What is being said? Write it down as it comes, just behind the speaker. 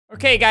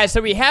Okay, guys,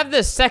 so we have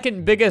the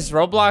second biggest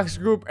Roblox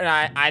group, and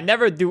I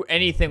never do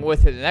anything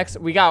with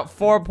it. We got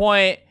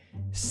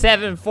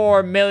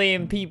 4.74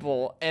 million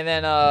people, and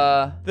then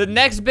the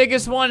next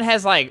biggest one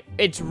has like,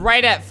 it's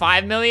right at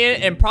 5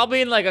 million, and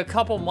probably in like a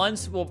couple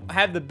months we'll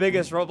have the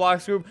biggest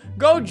Roblox group.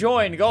 Go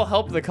join, go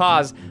help the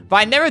cause, but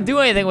I never do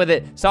anything with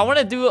it, so I want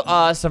to do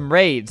some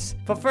raids.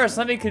 But first,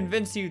 let me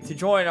convince you to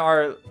join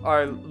our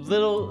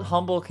little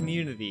humble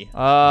community.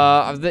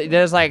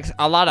 There's like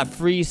a lot of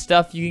free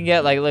stuff you can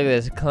get. Like, look at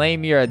this,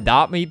 claim your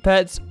adopt me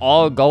pets,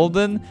 all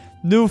golden.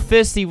 New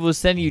Fisty will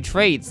send you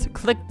traits.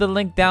 Click the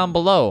link down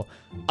below.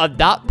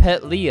 Adopt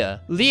pet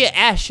Leah. Leah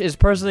Ash is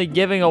personally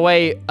giving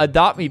away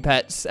adopt me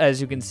pets, as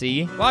you can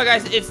see. Well,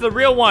 guys, it's the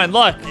real one.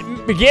 Look,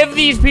 give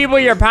these people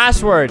your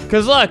password,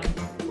 because look,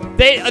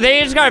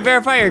 they just gotta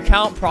verify your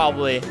account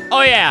probably.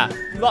 Oh yeah,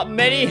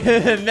 many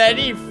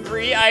many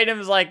free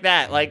items like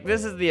that. Like,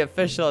 this is the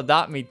official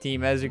adopt me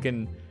team, as you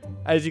can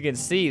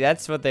see.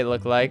 That's what they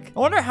look like. I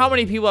wonder how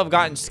many people have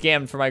gotten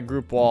scammed for my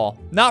group wall.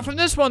 Not from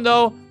this one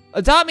though.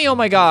 Adopt me. Oh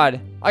my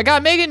god, I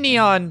got Mega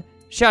Neon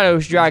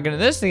Shadows Dragon in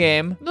this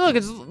game. Look,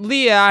 it's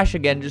Leah Ash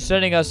again, just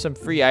sending us some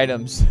free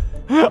items.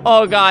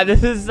 Oh god,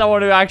 this is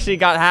someone who actually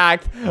got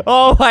hacked.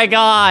 Oh my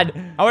god.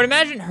 I would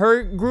imagine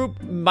her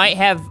group might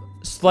have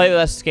slightly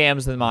less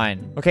scams than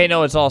mine. Okay,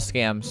 no, it's all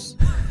scams.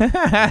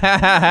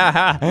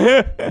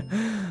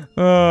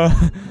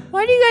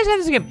 Why do you guys have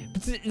this game?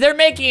 They're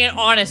making an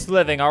honest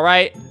living, all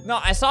right? No,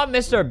 I saw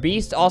Mr.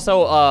 Beast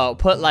also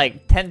put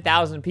like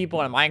 10,000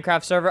 people in a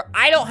Minecraft server.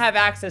 I don't have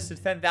access to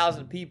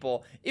 10,000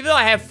 people. Even though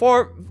I have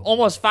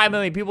almost 5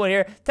 million people in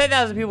here,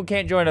 10,000 people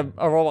can't join a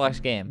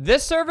Roblox game.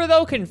 This server,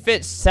 though, can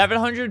fit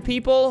 700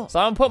 people. So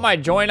I'm gonna put my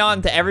join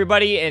on to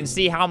everybody and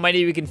see how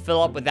many we can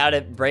fill up without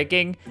it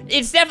breaking.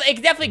 It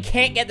definitely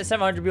can't get to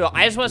 700 people.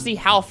 I just want to see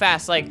how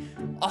fast, like,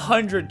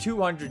 100,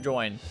 200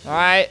 join. All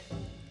right,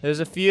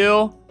 there's a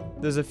few.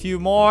 There's a few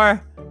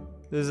more.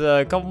 There's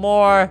a couple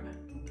more.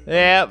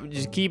 Yeah,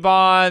 just keep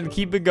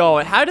it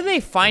going. How do they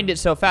find it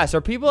so fast?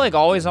 Are people like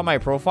always on my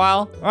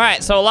profile? All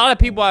right, so a lot of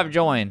people have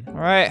joined. All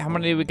right, how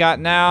many do we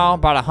got now?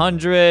 About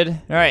 100. All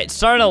right,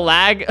 starting to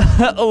lag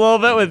a little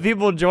bit with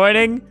people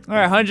joining. All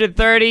right,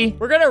 130.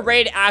 We're gonna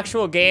raid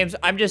actual games.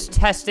 I'm just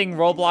testing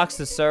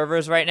Roblox's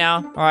servers right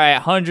now. All right,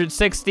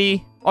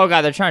 160. Oh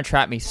god, they're trying to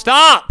trap me.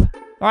 Stop!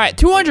 All right,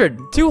 200.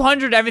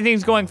 200,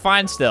 everything's going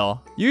fine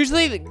still.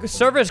 Usually, the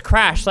servers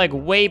crash, like,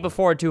 way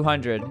before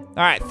 200. All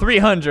right,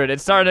 300.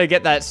 It's starting to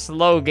get that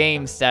slow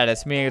game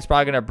status, meaning it's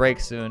probably gonna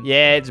break soon.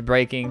 Yeah, it's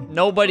breaking.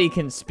 Nobody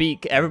can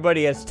speak.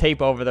 Everybody has tape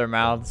over their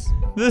mouths.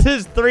 This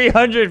is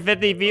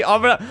 350 people.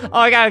 Oh,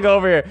 I gotta go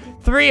over here.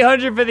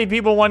 350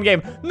 people, one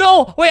game.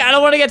 No, wait, I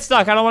don't want to get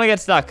stuck. I don't want to get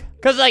stuck.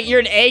 Because, like, you're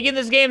an egg in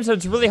this game, so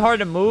it's really hard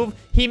to move.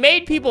 He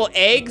made people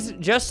eggs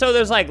just so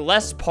there's, like,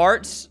 less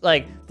parts.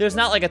 Like, there's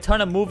not, like, a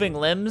ton of moving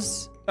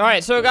limbs. All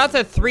right, so it got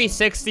to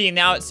 360, and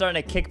now it's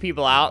starting to kick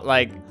people out.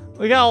 Like,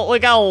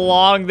 look how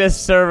long this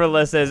server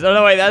list is. Oh,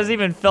 no, wait, that doesn't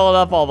even fill it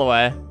up all the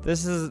way.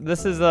 This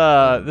is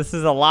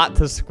a lot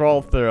to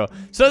scroll through.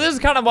 So this is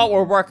kind of what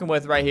we're working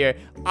with right here.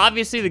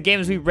 Obviously, the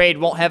games we raid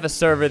won't have a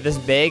server this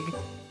big.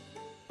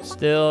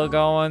 Still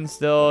going,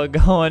 still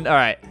going. All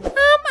right. I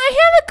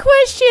have a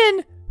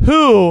question.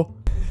 Who?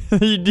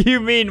 Do you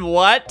mean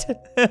what?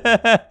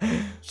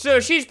 So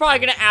she's probably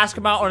gonna ask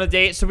him out on a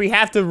date, so we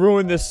have to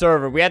ruin this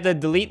server. We have to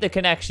delete the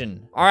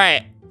connection. All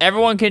right,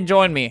 everyone can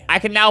join me. I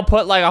can now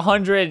put like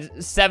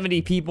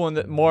 170 people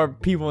more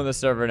people in the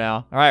server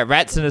now. All right,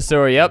 rats in the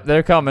sewer. Yep,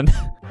 they're coming.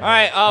 All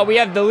right, we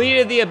have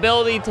deleted the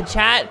ability to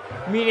chat,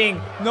 meaning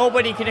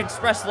nobody can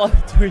express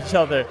love to each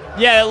other.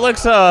 Yeah, that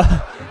looks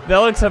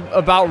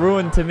about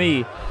ruined to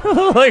me.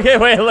 Look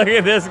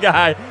at this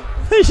guy.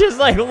 He's just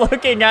like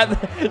looking at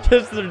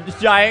just the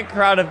giant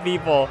crowd of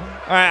people. All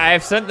right, I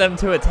have sent them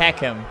to attack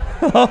him.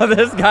 Oh,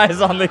 this guy's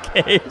on the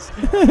case.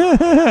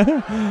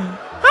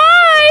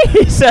 Hi,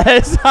 he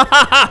says.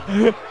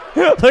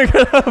 Look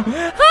at him.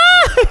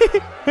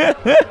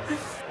 Hi.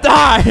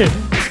 Die.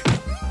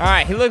 All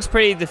right, he looks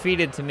pretty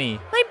defeated to me.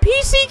 My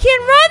PC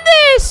can run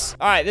this.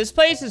 All right, this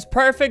place is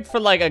perfect for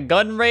like a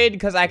gun raid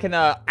because I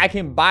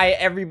can buy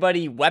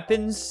everybody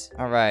weapons.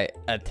 All right,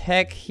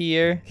 attack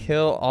here,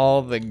 kill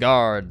all the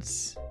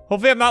guards.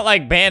 Hopefully I'm not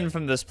like banned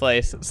from this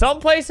place. Some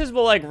places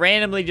will like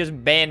randomly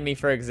just ban me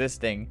for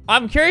existing.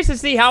 I'm curious to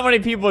see how many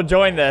people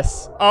join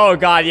this. Oh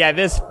god, yeah,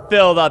 this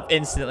filled up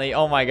instantly.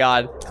 Oh my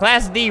god.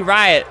 Class D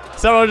riot,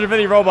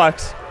 750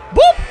 Robux.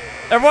 Boop!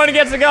 Everyone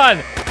gets a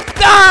gun.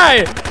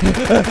 Die! Die!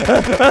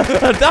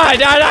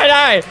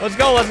 Let's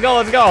go.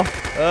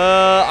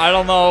 I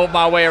don't know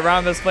my way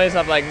around this place.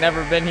 I've like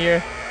never been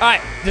here. All right,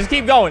 just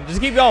keep going.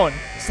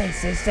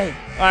 Stay.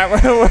 All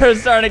right, we're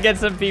starting to get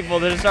some people.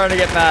 They're starting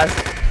to get past.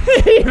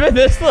 Even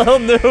this little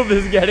noob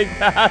is getting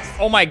past.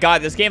 Oh my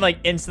god, this game like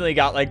instantly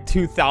got like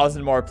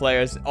 2,000 more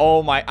players.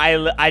 Oh my,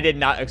 I did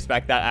not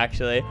expect that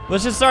actually.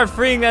 Let's just start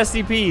freeing the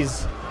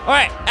SCPs. All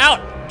right,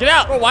 out. Get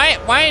out.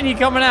 Why ain't he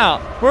coming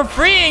out? We're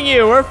freeing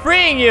you.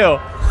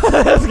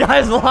 This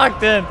guy's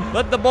locked in.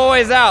 Let the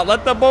boys out.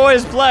 Let the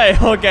boys play.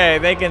 Okay,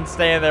 they can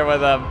stay in there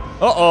with them.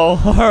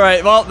 Uh-oh. All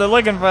right, well, they're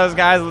looking for us,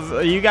 guys.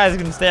 You guys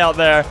can stay out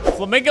there.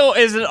 Flamingo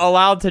isn't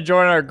allowed to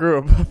join our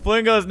group.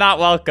 Flamingo is not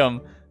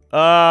welcome.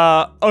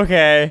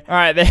 Okay. All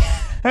right, they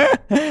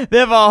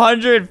have a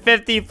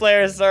 150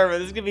 player server.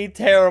 This is gonna be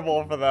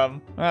terrible for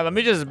them. All right, let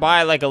me just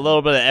buy like a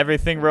little bit of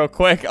everything real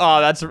quick.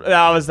 Oh, that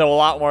was a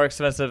lot more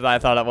expensive than I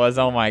thought it was.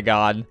 Oh my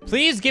god.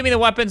 Please give me the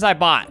weapons I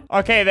bought.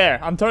 Okay, there.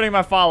 I'm turning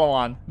my follow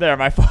on. There,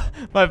 my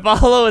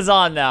follow is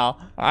on now. All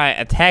right,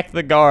 attack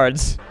the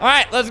guards. All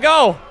right, let's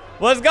go.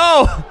 Let's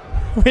go.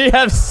 We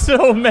have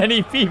so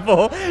many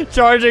people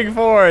charging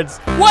forwards.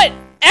 What?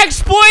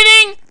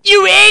 Exploiting?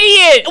 You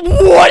idiot!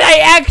 What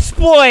I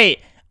exploit?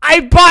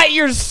 I bought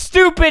your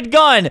stupid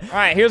gun. All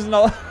right, here's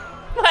another.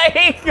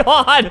 My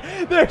god,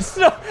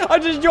 I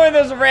just joined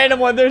this random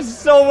one. There's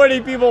so many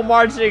people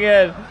marching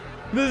in.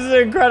 This is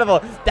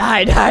incredible.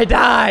 Die, die,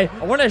 die.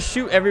 I want to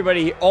shoot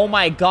everybody. Oh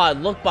my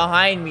god, look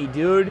behind me,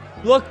 dude.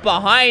 Look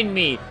behind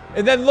me.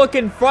 And then look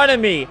in front of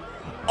me.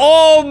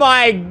 Oh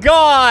my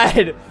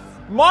god.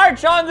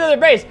 March onto the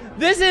base.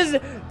 This is,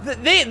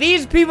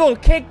 these people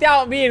kicked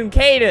out me and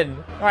Caden.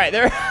 All right,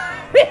 there's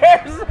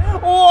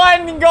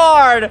one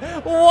guard.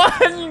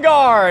 One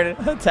guard.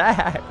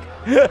 Attack.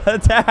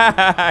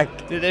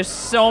 Attack. Dude, there's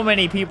so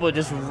many people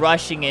just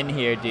rushing in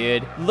here,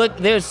 dude. Look,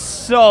 there's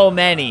so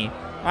many.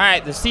 All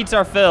right, the seats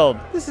are filled.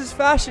 This is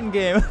fashion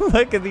game.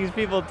 Look at these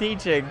people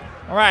teaching.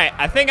 All right,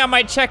 I think I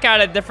might check out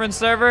a different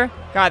server.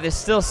 God, there's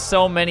still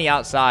so many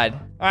outside.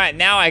 All right,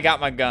 now I got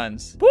my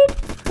guns. Boop.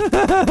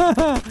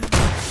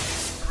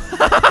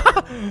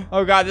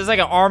 Oh god, there's like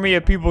an army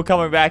of people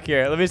coming back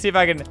here. Let me see if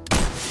I can.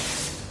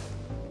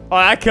 Oh,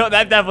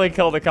 that definitely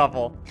killed a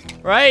couple,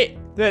 right?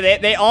 Dude,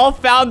 they all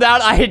found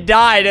out I had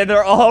died and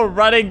they're all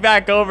running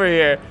back over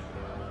here.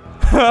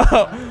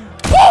 Boom!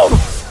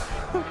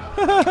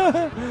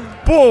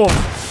 Boom!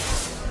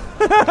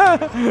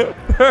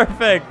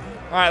 Perfect.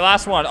 All right,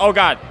 last one. Oh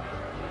god.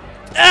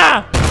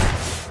 Ah!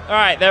 All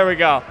right, there we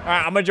go. All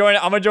right, I'm gonna join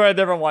a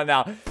different one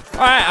now.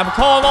 All right, I'm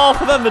calling all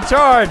for them to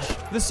charge.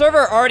 The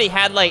server already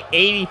had like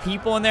 80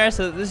 people in there,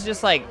 so this is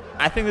just like,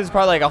 I think this is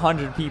probably like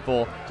 100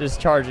 people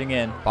just charging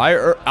in. Buy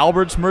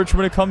Albert's merch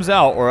when it comes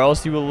out, or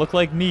else you will look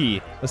like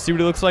me. Let's see what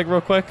he looks like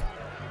real quick.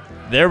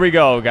 There we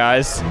go,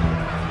 guys.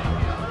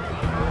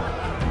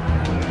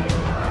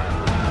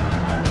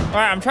 All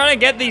right, I'm trying to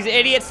get these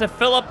idiots to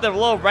fill up the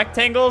little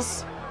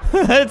rectangles.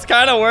 It's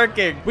kind of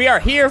working. We are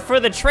here for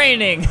the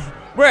training.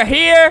 We're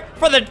here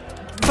for the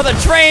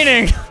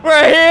training.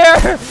 We're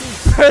here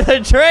for the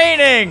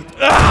training.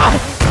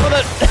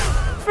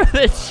 For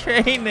the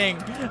training.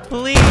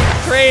 Please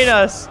train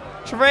us.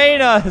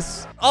 Train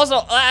us.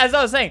 Also, as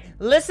I was saying,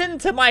 listen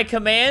to my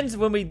commands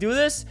when we do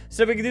this,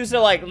 so we can do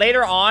so like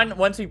later on,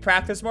 once we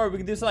practice more, we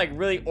can do some like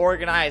really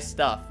organized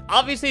stuff.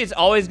 Obviously, it's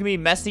always gonna be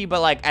messy,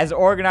 but like as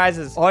organized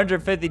as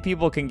 150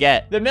 people can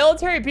get. The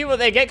military people,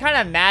 they get kind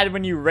of mad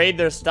when you raid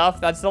their stuff.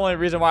 That's the only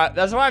reason why.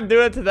 That's why I'm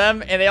doing it to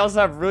them, and they also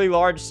have really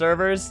large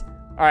servers.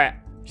 All right,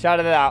 shout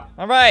it out.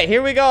 All right,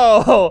 here we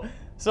go.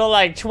 So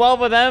like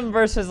 12 of them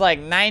versus like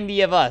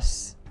 90 of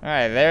us. All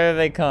right, there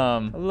they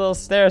come. A little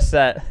stair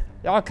set.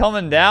 Y'all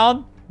coming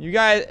down? You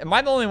guys, am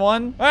I the only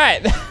one? All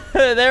right,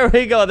 there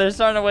we go. They're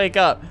starting to wake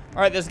up.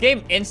 All right, this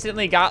game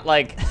instantly got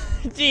like,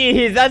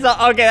 geez, that's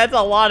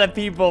a lot of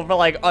people for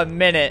like a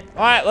minute.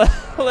 All right,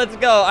 let's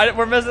go.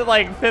 We're missing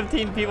like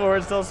 15 people who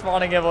are still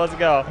spawning in. Let's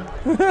go.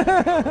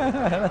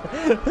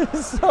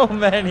 So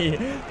many.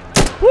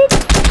 Whoop.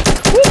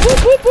 Whoop,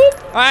 whoop, whoop,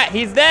 whoop. All right,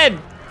 he's dead.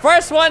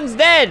 First one's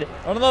dead.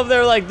 I don't know if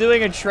they're like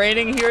doing a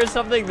training here or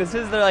something. This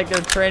is their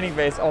training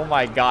base. Oh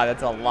my god,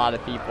 that's a lot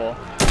of people.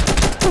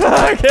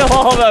 Kill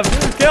all of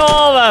them. Kill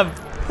all of them.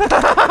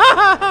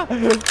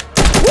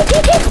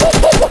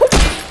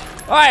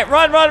 All right,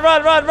 run, run,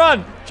 run, run,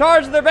 run.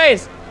 Charge the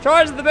base.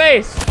 Charge the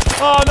base.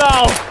 Oh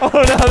no. Oh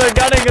no, they're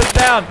gunning us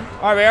down.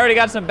 All right, we already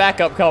got some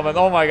backup coming.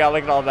 Oh my god,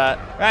 look at all that.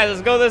 All right,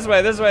 let's go this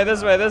way, this way,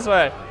 this way, this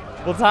way.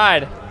 We'll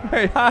hide. All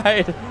right,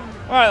 hide.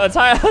 All right, let's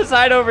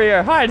hide over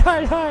here. Hide,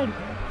 hide, hide.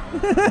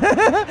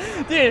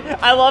 Dude,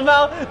 I love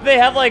how they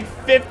have like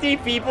 50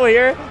 people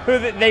here who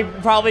they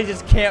probably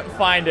just can't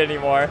find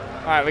anymore.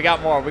 All right, we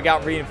got more. We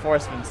got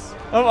reinforcements.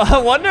 I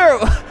wonder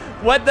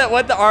what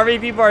the army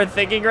people are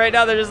thinking right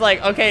now. They're just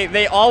like, okay,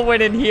 they all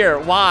went in here.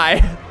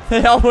 Why?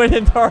 They all went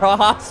into our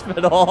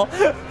hospital.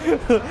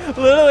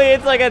 Literally,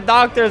 it's like a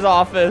doctor's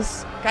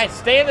office. Guys,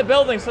 stay in the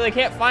building so they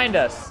can't find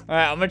us. All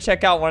right, I'm gonna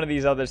check out one of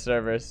these other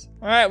servers.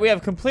 All right, we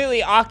have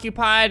completely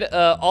occupied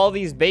all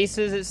these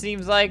bases, it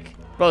seems like.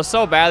 Bro,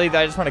 so badly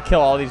that I just want to kill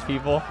all these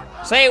people.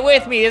 Say it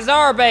with me, it's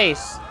our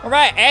base. All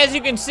right, as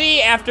you can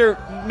see, after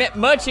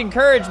much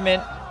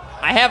encouragement,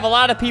 I have a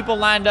lot of people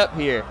lined up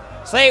here.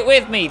 Say it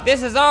with me,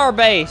 this is our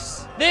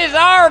base. This is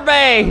our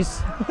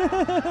base.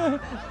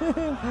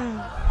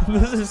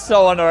 This is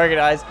so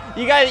unorganized.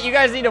 You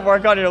guys need to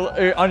work on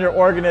your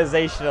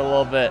organization a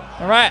little bit.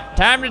 All right,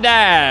 time to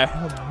die.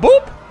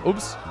 Boop.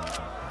 Oops.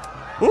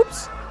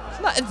 Oops.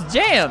 It's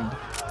jammed.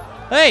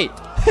 Hey.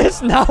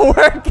 It's not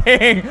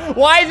working.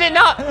 Why is it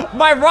not?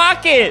 My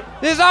rocket.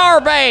 This is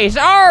our base.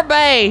 Our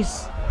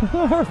base.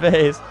 Our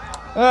base.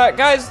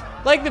 Guys,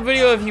 like the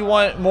video if you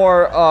want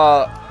more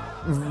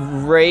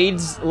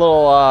raids,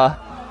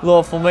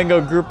 little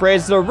Flamingo group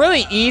raids. They're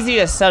really easy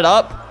to set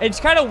up. It's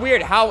kind of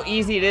weird how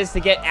easy it is to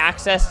get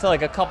access to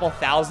like a couple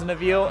thousand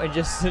of you and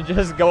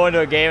just go into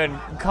a game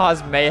and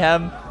cause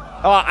mayhem.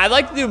 I'd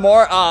like to do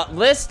more.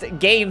 List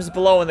games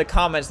below in the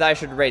comments that I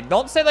should raid.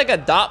 Don't say like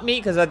Adopt Me,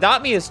 because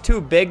Adopt Me is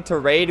too big to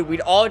raid.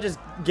 We'd all just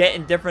get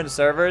in different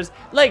servers.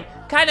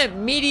 Like kind of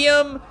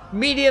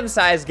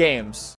medium-sized games.